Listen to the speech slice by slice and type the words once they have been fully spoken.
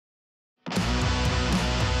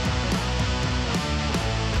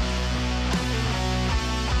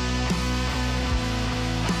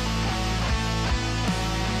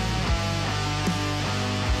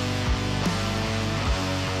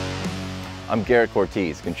I'm Garrett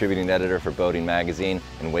Cortez, contributing editor for Boating Magazine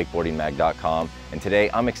and wakeboardingmag.com, and today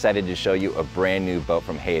I'm excited to show you a brand new boat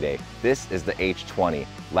from Heyday. This is the H20.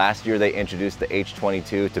 Last year they introduced the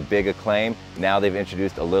H22 to big acclaim. Now they've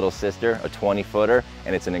introduced a little sister, a 20-footer,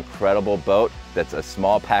 and it's an incredible boat that's a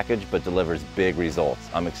small package but delivers big results.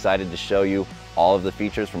 I'm excited to show you all of the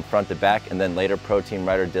features from front to back, and then later Pro Team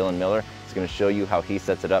rider Dylan Miller is going to show you how he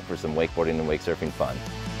sets it up for some wakeboarding and wake surfing fun.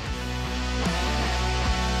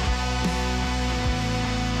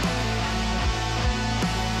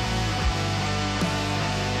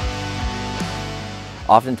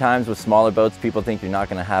 Oftentimes with smaller boats, people think you're not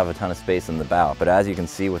going to have a ton of space in the bow, but as you can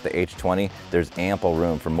see with the H20, there's ample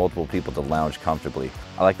room for multiple people to lounge comfortably.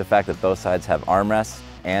 I like the fact that both sides have armrests,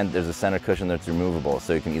 and there's a center cushion that's removable,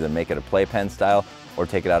 so you can either make it a playpen style or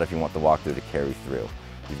take it out if you want the walkthrough to carry through.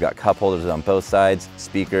 You've got cup holders on both sides,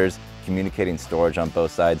 speakers, communicating storage on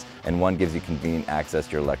both sides, and one gives you convenient access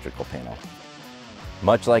to your electrical panel.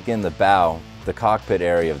 Much like in the bow, the cockpit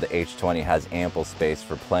area of the H20 has ample space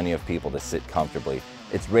for plenty of people to sit comfortably.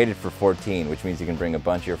 It's rated for 14, which means you can bring a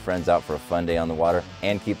bunch of your friends out for a fun day on the water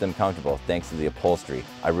and keep them comfortable thanks to the upholstery.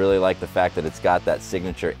 I really like the fact that it's got that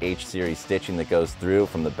signature H-series stitching that goes through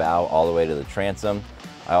from the bow all the way to the transom.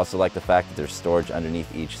 I also like the fact that there's storage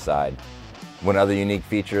underneath each side. One other unique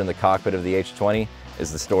feature in the cockpit of the H20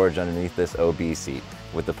 is the storage underneath this OB seat.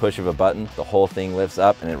 With the push of a button, the whole thing lifts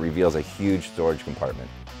up and it reveals a huge storage compartment.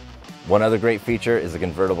 One other great feature is a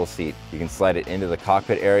convertible seat. You can slide it into the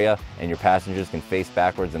cockpit area and your passengers can face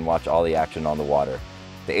backwards and watch all the action on the water.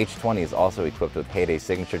 The H20 is also equipped with Heyday's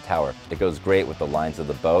signature tower. It goes great with the lines of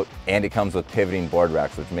the boat, and it comes with pivoting board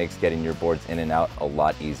racks, which makes getting your boards in and out a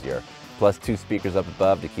lot easier. Plus 2 speakers up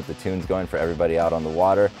above to keep the tunes going for everybody out on the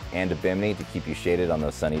water, and a bimini to keep you shaded on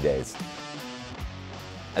those sunny days.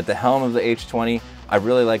 At the helm of the H20, I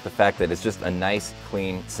really like the fact that it's just a nice,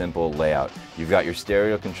 clean, simple layout. You've got your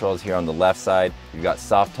stereo controls here on the left side, you've got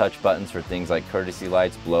soft touch buttons for things like courtesy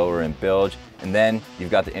lights, blower, and bilge, and then you've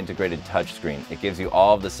got the integrated touchscreen. It gives you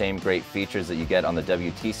all of the same great features that you get on the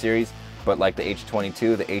WT series, but like the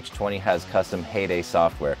H22, the H20 has custom Heyday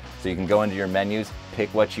software, so you can go into your menus,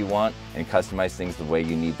 pick what you want, and customize things the way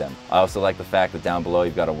you need them. I also like the fact that down below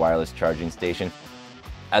you've got a wireless charging station.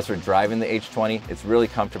 As for driving the H20, it's really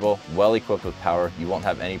comfortable, well equipped with power. You won't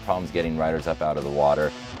have any problems getting riders up out of the water.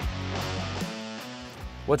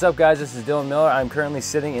 What's up guys, this is Dylan Miller. I'm currently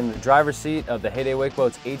sitting in the driver's seat of the Heyday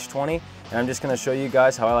Wakeboats H20, and I'm just going to show you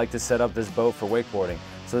guys how I like to set up this boat for wakeboarding.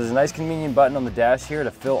 So there's a nice convenient button on the dash here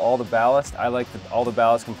to fill all the ballast. I like all the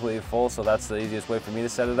ballast completely full, so that's the easiest way for me to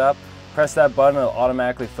set it up. Press that button, it'll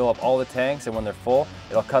automatically fill up all the tanks, and when they're full,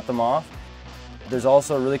 it'll cut them off. There's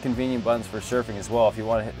also really convenient buttons for surfing as well. If you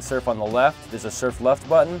want to surf on the left, there's a surf left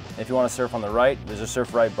button. If you want to surf on the right, there's a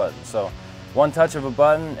surf right button. So one touch of a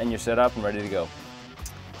button and you're set up and ready to go.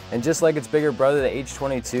 And just like its bigger brother, the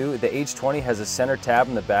H22, the H20 has a center tab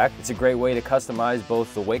in the back. It's a great way to customize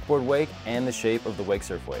both the wakeboard wake and the shape of the wake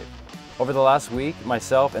surf wave. Over the last week,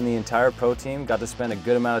 myself and the entire pro team got to spend a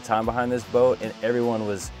good amount of time behind this boat, and everyone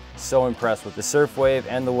was so impressed with the surf wave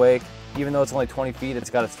and the wake. Even though it's only 20 feet, it's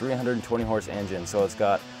got a 320 horse engine, so it's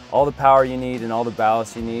got all the power you need and all the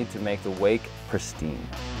ballast you need to make the wake pristine.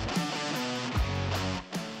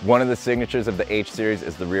 One of the signatures of the H-series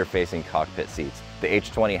is the rear-facing cockpit seats. The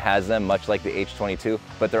H20 has them, much like the H22,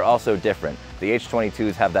 but they're also different. The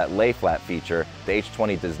H22s have that lay-flat feature, the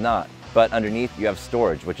H20 does not, but underneath you have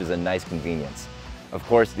storage, which is a nice convenience. Of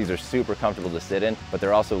course, these are super comfortable to sit in, but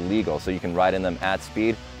they're also legal, so you can ride in them at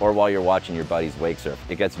speed or while you're watching your buddies wake surf.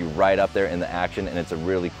 It gets you right up there in the action, and it's a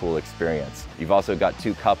really cool experience. You've also got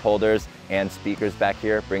 2 cup holders and speakers back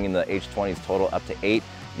here, bringing the H20's total up to 8.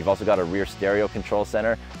 You've also got a rear stereo control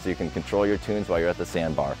center, so you can control your tunes while you're at the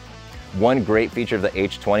sandbar. One great feature of the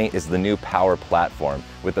H20 is the new power platform.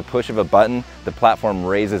 With the push of a button, the platform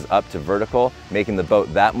raises up to vertical, making the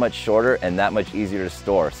boat that much shorter and that much easier to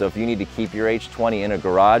store. So if you need to keep your H20 in a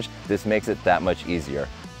garage, this makes it that much easier.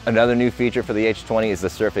 Another new feature for the H20 is the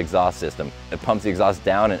surf exhaust system. It pumps the exhaust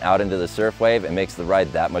down and out into the surf wave and makes the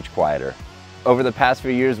ride that much quieter. Over the past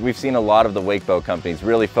few years, we've seen a lot of the wakeboat companies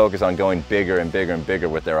really focus on going bigger and bigger and bigger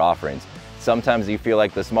with their offerings. Sometimes you feel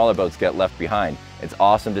like the smaller boats get left behind. It's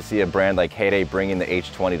awesome to see a brand like Heyday bringing the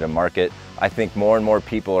H20 to market. I think more and more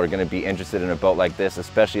people are going to be interested in a boat like this,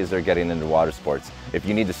 especially as they're getting into water sports. If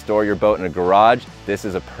you need to store your boat in a garage, this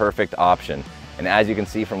is a perfect option. And as you can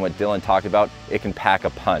see from what Dylan talked about, it can pack a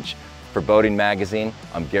punch. For Boating Magazine,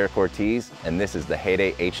 I'm Garrett Cortez, and this is the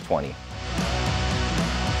Heyday H20.